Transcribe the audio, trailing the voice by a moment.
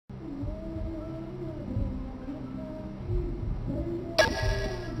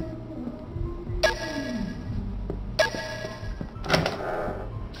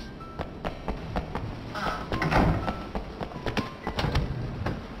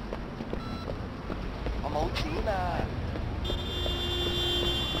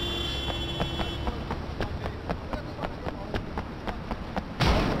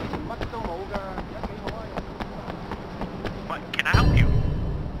What, can I help you?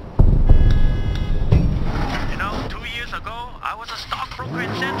 You know, 2 years ago, I was a stockbroker in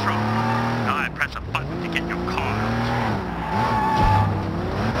Central. Now I press a button to get your car out.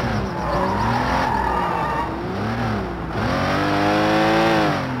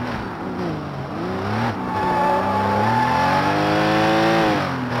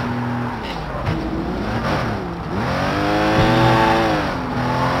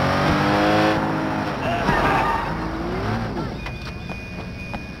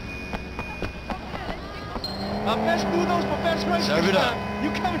 Best noodles for best rice. Serve it up. You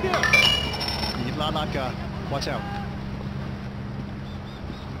come here. Need Lanaka. Watch out.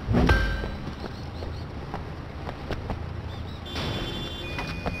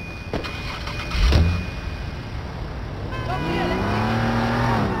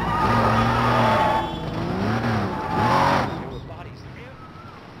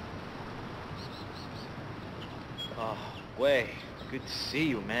 Oh, Way, good to see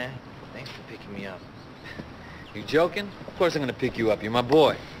you, man. Thanks for picking me up. You joking? Of course I'm gonna pick you up. You're my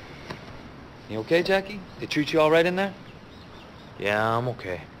boy. You okay, Jackie? They treat you all right in there? Yeah, I'm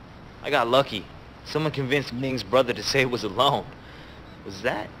okay. I got lucky. Someone convinced Ming's brother to say it was alone. Was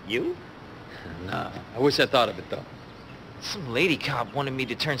that you? Nah, I wish I thought of it, though. Some lady cop wanted me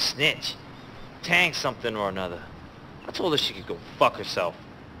to turn snitch. Tang something or another. I told her she could go fuck herself.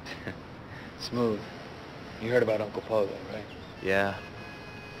 Smooth. You heard about Uncle Po, though, right? Yeah.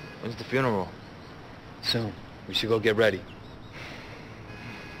 When's the funeral? Soon. We should go get ready.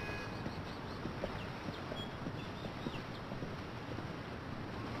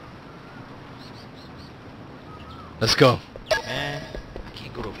 Let's go. Man, I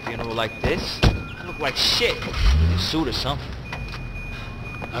can't go to a funeral like this. I look like shit. Need a suit or something.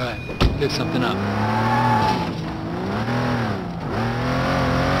 All right, pick something up.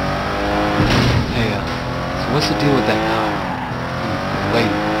 Hey, so what's the deal with that car?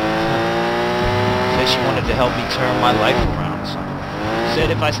 Lady. Said she wanted to help me turn my life around or something.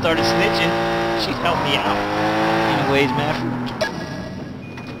 Said if I started snitching, she'd help me out. Anyways, man,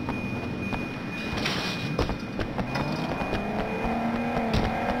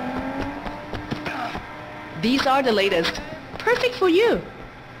 these are the latest. Perfect for you.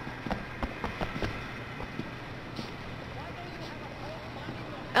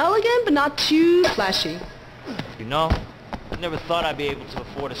 Elegant, but not too flashy. you know, I never thought I'd be able to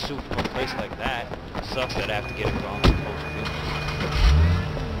afford a suit from a place like that. Sucks that I have to get it wrong supposed to.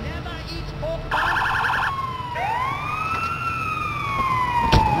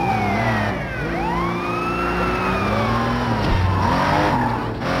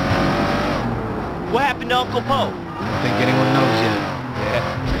 What happened to Uncle Po? I don't think anyone knows yet. Yeah,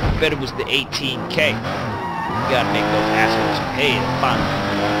 I bet it was the 18K. You gotta make those assholes pay to find them.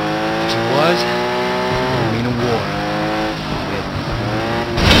 If it was, it would mean a war.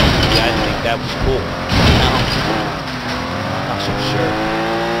 Yeah, I think that was cool. No, I'm not so sure.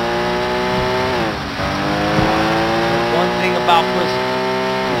 One thing about prison,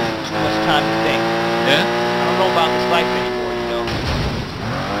 too much time to think. Yeah? I don't know about this life anymore, you know. I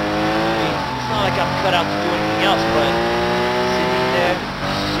mean, it's not like I'm cut out to do anything else, but sitting there,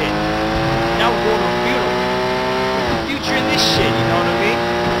 shit. Now we're going to a funeral. What's the future in this shit, you know what I mean?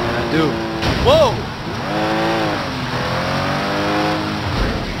 I do. Whoa!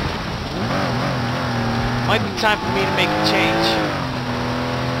 Might be time for me to make a change.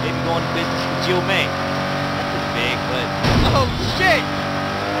 Maybe go into business with Jill May. Nothing big, but... Oh, shit!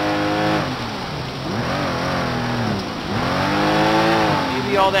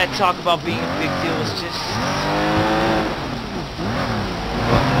 Maybe all that talk about being a big deal is just...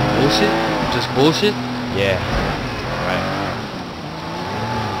 What, bullshit? Just bullshit? Yeah, right.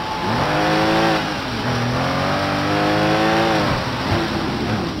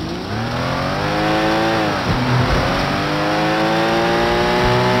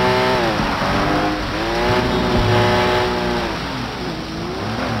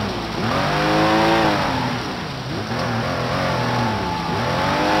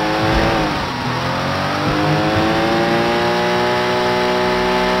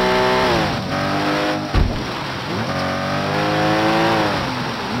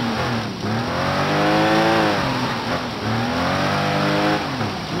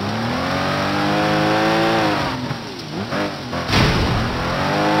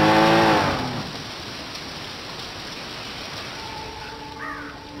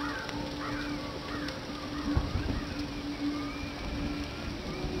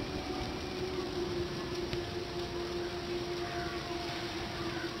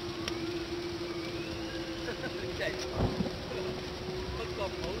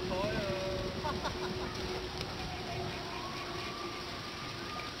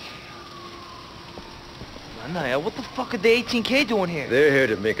 Anaya, what the fuck are the 18K doing here? They're here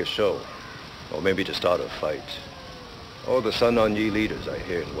to make a show. Or maybe to start a fight. All the Sun On Yee leaders are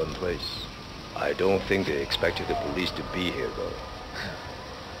here in one place. I don't think they expected the police to be here, though.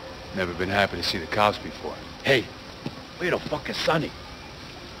 Never been happy to see the cops before. Hey, where the fuck is Sonny?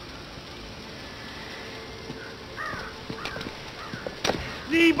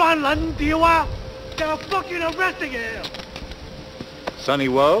 Sonny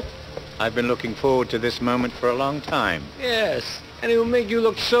Woe, I've been looking forward to this moment for a long time. Yes, and it will make you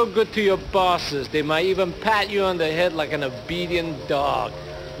look so good to your bosses. They might even pat you on the head like an obedient dog,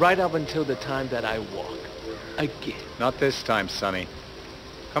 right up until the time that I walk. Again. Not this time, Sonny.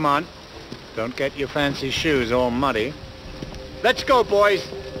 Come on. Don't get your fancy shoes all muddy. Let's go, boys.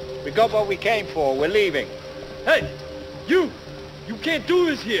 We got what we came for. We're leaving. Hey, you! You can't do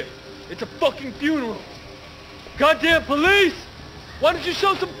this here. It's a fucking funeral. Goddamn police! Why don't you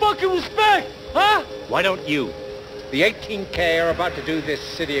show some fucking respect, huh? Why don't you? The 18K are about to do this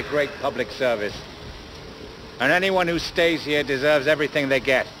city a great public service. And anyone who stays here deserves everything they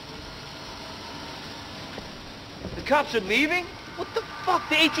get. The cops are leaving? What the fuck?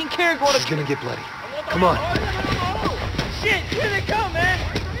 The 18K are going to... It's gonna get bloody. Come on. Shit, here they come, man!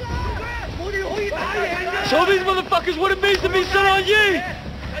 Show these motherfuckers what it means to be Sun On Yee!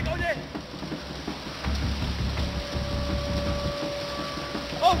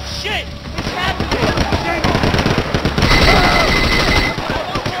 Oh shit! It's happening!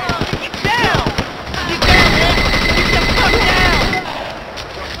 Get down! Get down, man! Get the fuck down!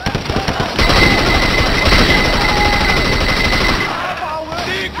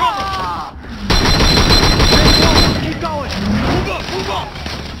 See you coming! Keep going! Move up! Move up!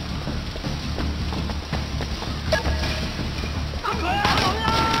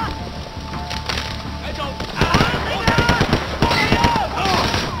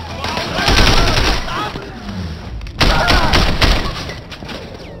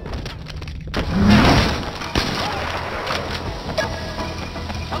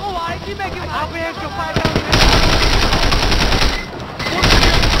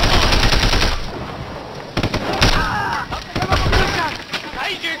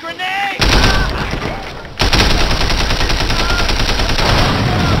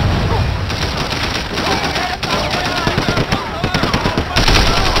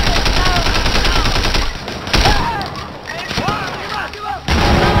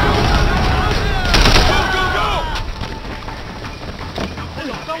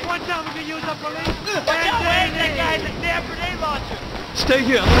 Stay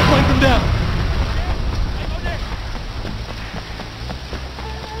here, I'm gonna flank them down.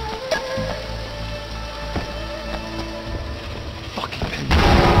 Fucking penny.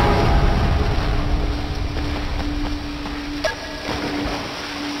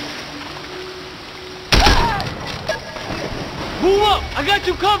 Move up! I got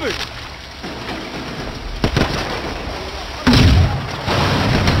you covered!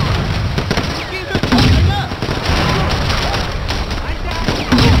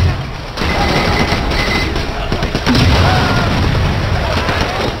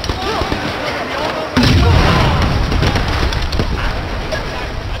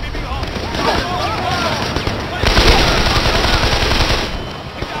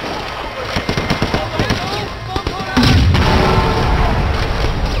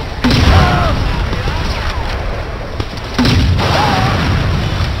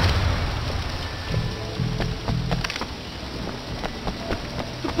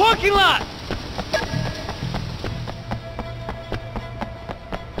 Parking lot!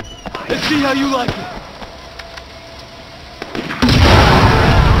 Let's see how you like it.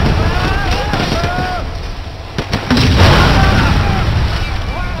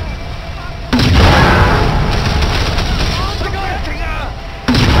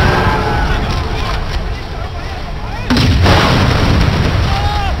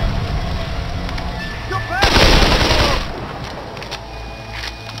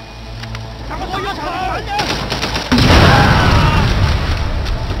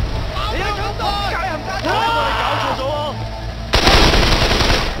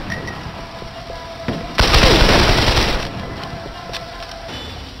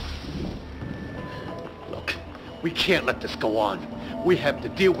 We can't let this go on. We have to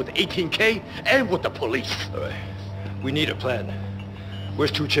deal with the 18K and with the police. All right. We need a plan.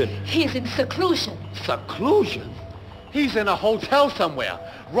 Where's Tu Chin? He's in seclusion. Seclusion? He's in a hotel somewhere,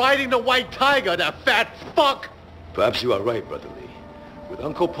 riding the white tiger, that fat fuck! Perhaps you are right, Brother Lee. With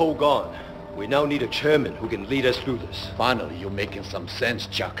Uncle Po gone, we now need a chairman who can lead us through this. Finally, you're making some sense,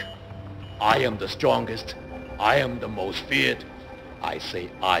 Chuck. I am the strongest. I am the most feared. I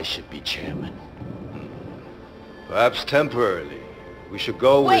say I should be chairman. Perhaps temporarily. We should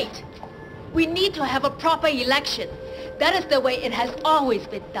go with... Wait! We need to have a proper election. That is the way it has always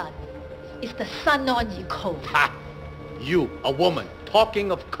been done. It's the Sun On Yee Code. Ha! You, a woman,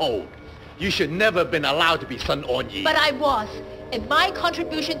 talking of code. You should never have been allowed to be Sun On Yee. But I was, and my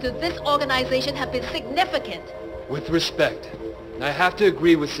contribution to this organization have been significant. With respect, I have to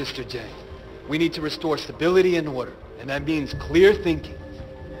agree with Sister Jane. We need to restore stability and order, and that means clear thinking.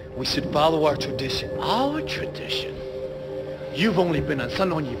 We should follow our tradition. Our tradition? You've only been on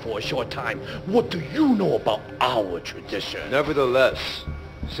Sun On Yee for a short time. What do you know about our tradition? Nevertheless,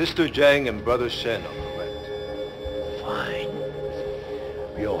 Sister Jiang and Brother Shen are correct. Fine.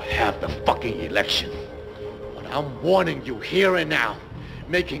 We'll have the fucking election. But I'm warning you here and now.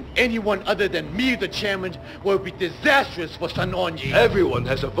 Making anyone other than me the chairman will be disastrous for Sun On Yee. Everyone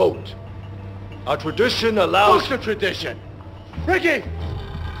has a vote. Our tradition allows... What's the tradition? Ricky!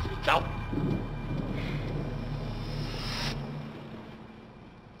 It's out.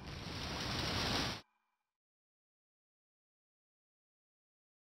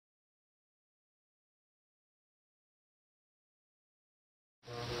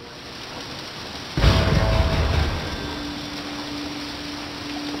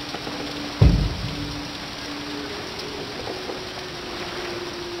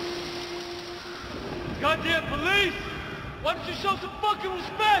 Goddamn police! Why don't you show some fucking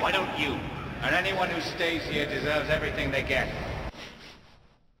respect? Why don't you? And anyone who stays here deserves everything they get.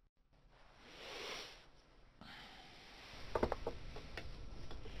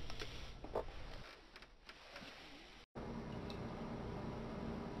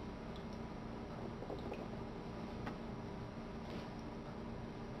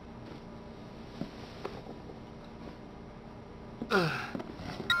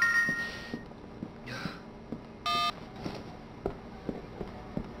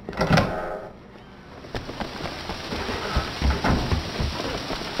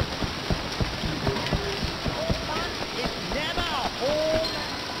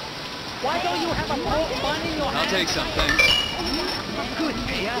 I'll take some, thanks. Good,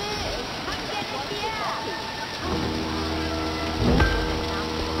 Mayor.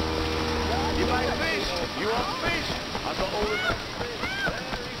 You like fish? You want fish? I got all of that.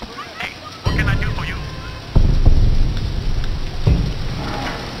 Hey, what can I do for you?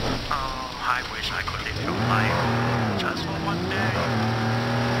 Oh, I wish I could live your life just for one day.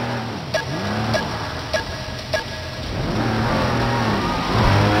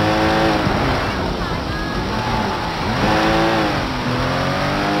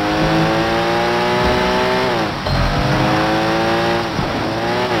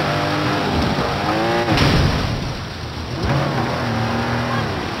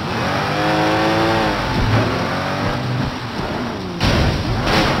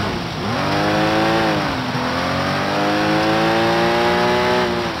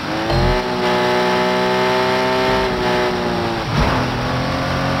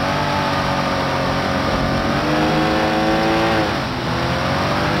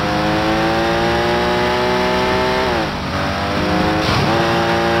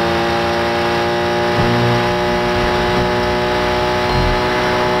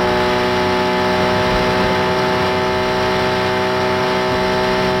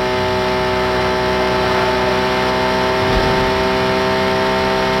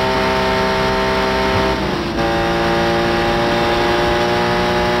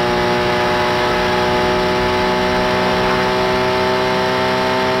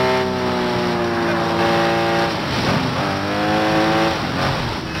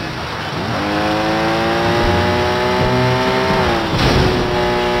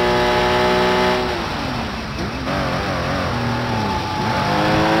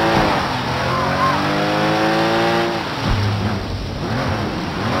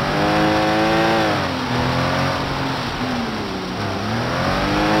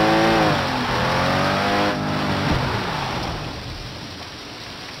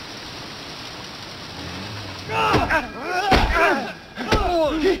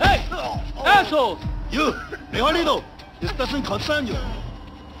 You, Leonardo, this doesn't concern you.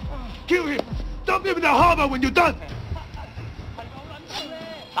 Kill him! Dump him in the harbor when you're done!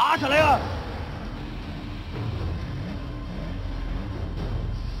 打起嚟啊！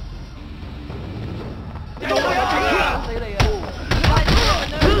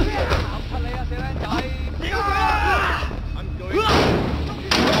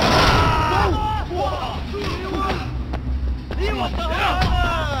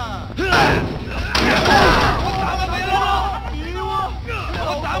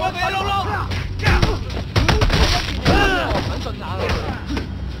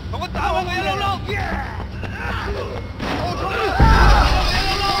 同我打我佢一碌碌！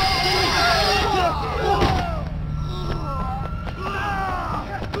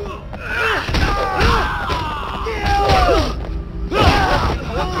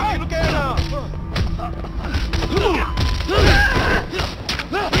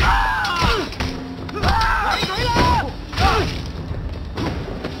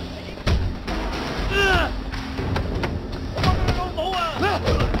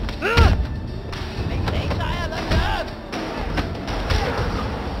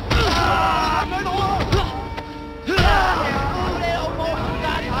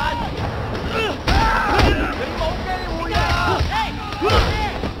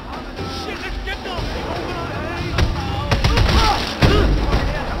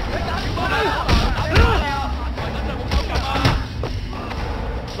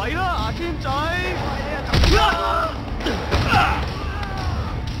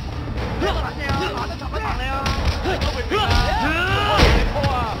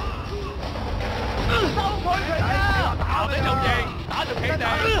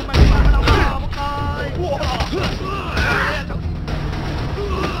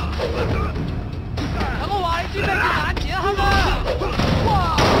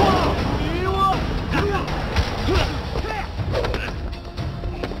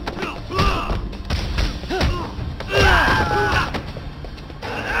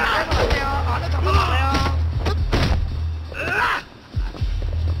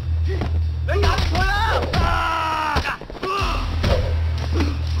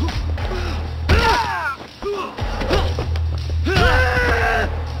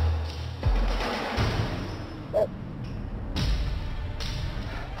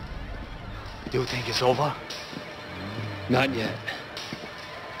 Do you think it's over? Not yet.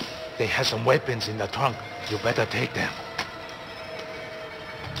 They have some weapons in the trunk. You better take them.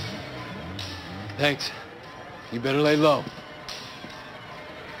 Thanks. You better lay low.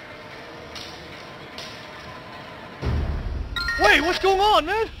 Wait, what's going on,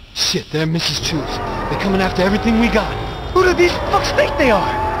 man? Shit, they're Mrs. Chu's. They're coming after everything we got. Who do these fucks think they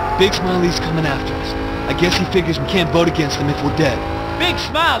are? Big Smiley's coming after us. I guess he figures we can't vote against him if we're dead. Big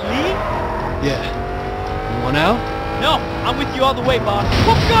Smile, Lee? Yeah. You want out? No, I'm with you all the way, boss.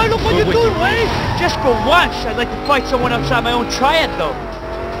 What guy, look what you're doing, Ray! Just for once, I'd like to fight someone outside my own triad, though.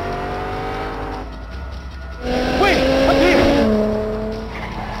 Wait, up here!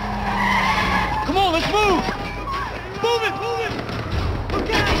 Come on, let's move! Move it, move it!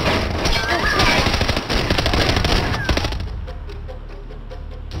 Okay!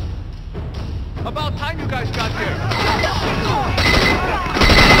 About time you guys got here.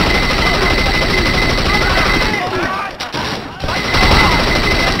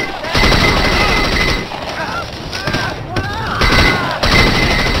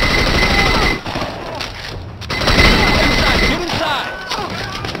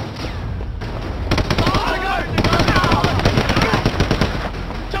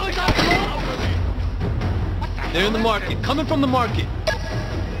 They're in the market. Coming from the market.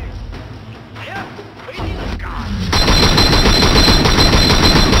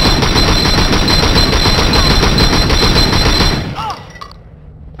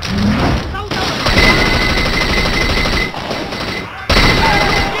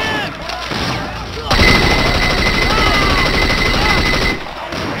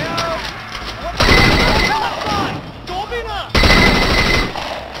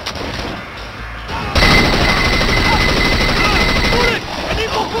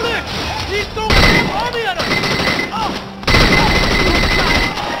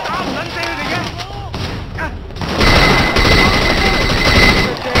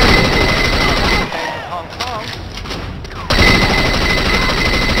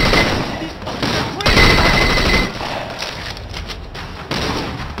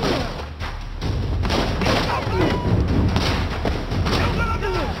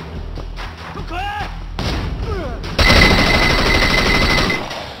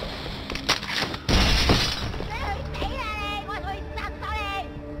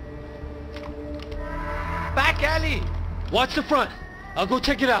 Back alley! Watch the front. I'll go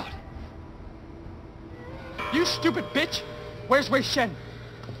check it out. You stupid bitch! Where's Wei Shen?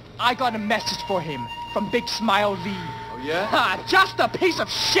 I got a message for him from Big Smile Lee. Oh, yeah? Ha! Just the piece of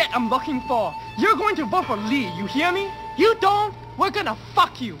shit I'm looking for. You're going to vote for Lee, you hear me? You don't, we're gonna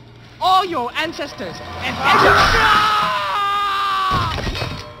fuck you. All your ancestors and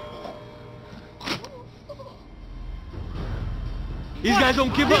These guys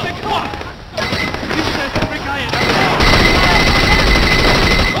don't give up.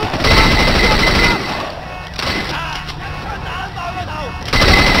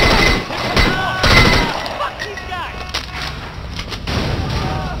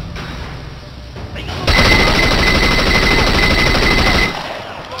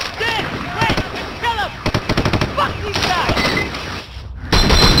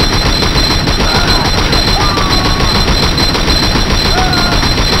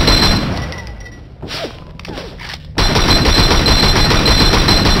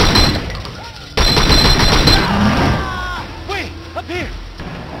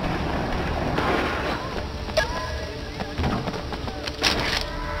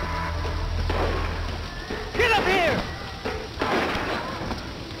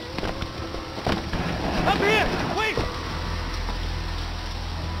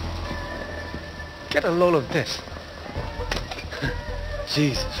 Get a load of this.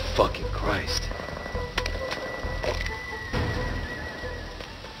 Jesus fucking Christ.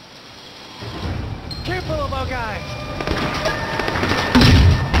 Careful of our guys.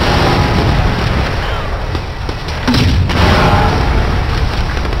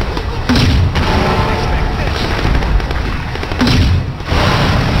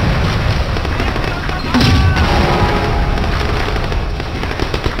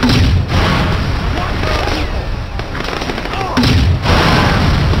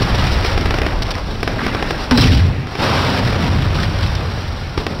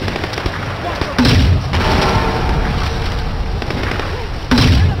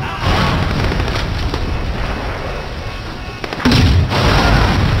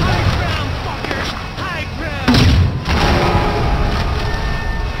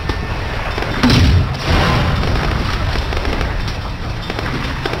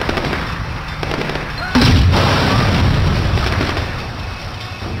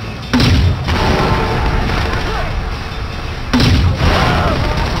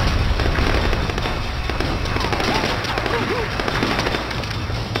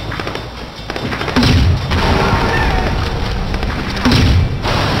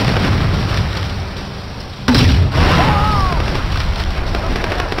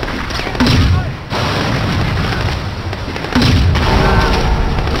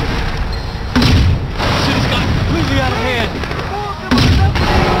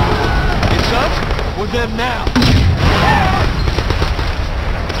 Them now.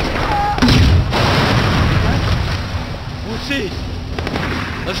 We'll see.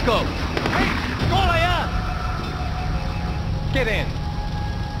 Let's go. Hey, go allá. Get in.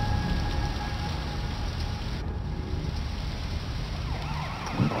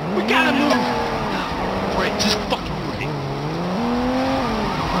 We gotta move. Great, just fucking move it.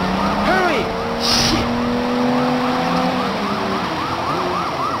 Hurry. Shit.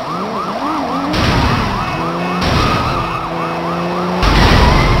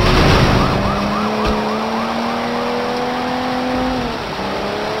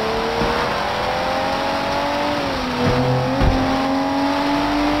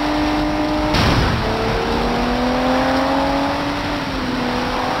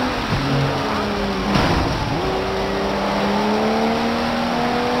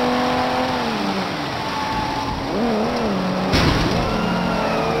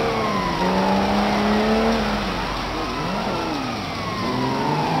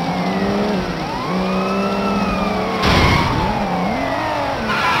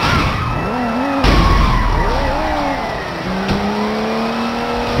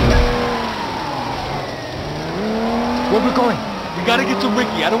 Where we going? We gotta get to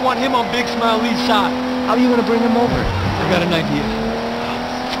Ricky. I don't want him on Big Smile Lee's side. How are you gonna bring him over? I got an idea.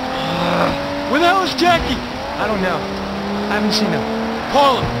 Where the hell is Jackie? I don't know. I haven't seen him.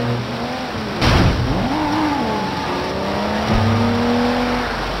 Call him.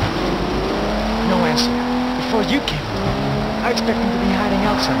 No answer. Before you came along, I expect him to be hiding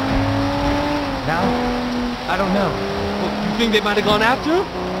out somewhere. Now, I don't know. Well, you think they might have gone after him?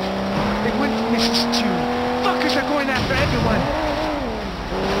 They went for Mrs. Chu. Fuckers are going after everyone.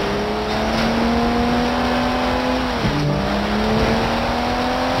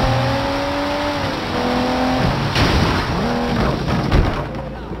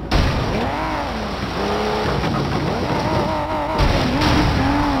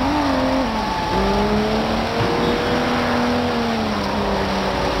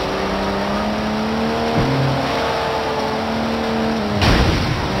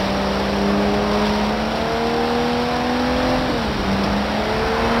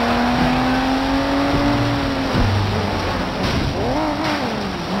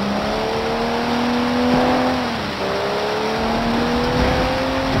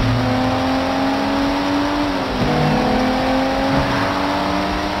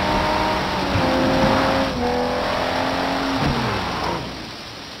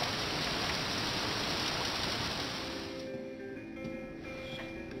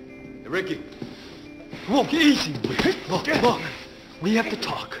 Ricky. Look, easy, Ricky. Look. We have to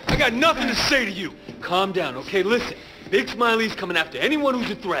talk. I got nothing to say to you. Calm down, okay? Listen. Big Smiley's coming after anyone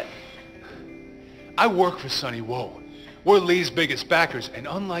who's a threat. I work for Sonny Woe. We're Lee's biggest backers, and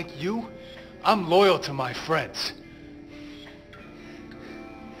unlike you, I'm loyal to my friends.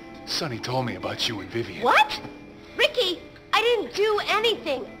 Sonny told me about you and Vivian. What? Ricky, I didn't do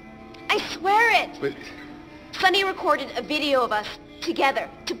anything. I swear it. But Sonny recorded a video of us together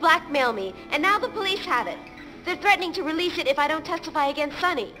to blackmail me, and now the police have it. They're threatening to release it if I don't testify against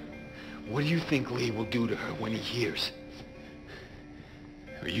Sonny. What do you think Lee will do to her when he hears?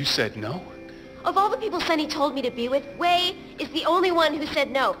 you said no? Of all the people Sonny told me to be with, Wei is the only one who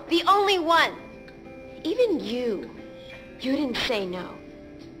said no. The only one. Even you. You didn't say no.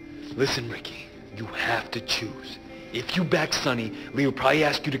 Listen, Ricky, you have to choose. If you back Sonny, Lee will probably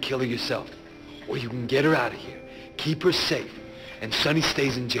ask you to kill her yourself. Or you can get her out of here, keep her safe, and Sonny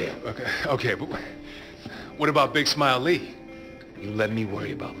stays in jail. Okay, but what about Big Smile Lee? You let me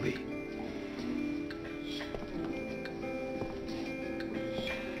worry about Lee.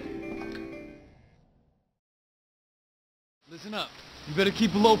 Listen up. You better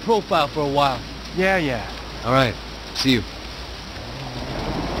keep a low profile for a while. Yeah. All right. See you.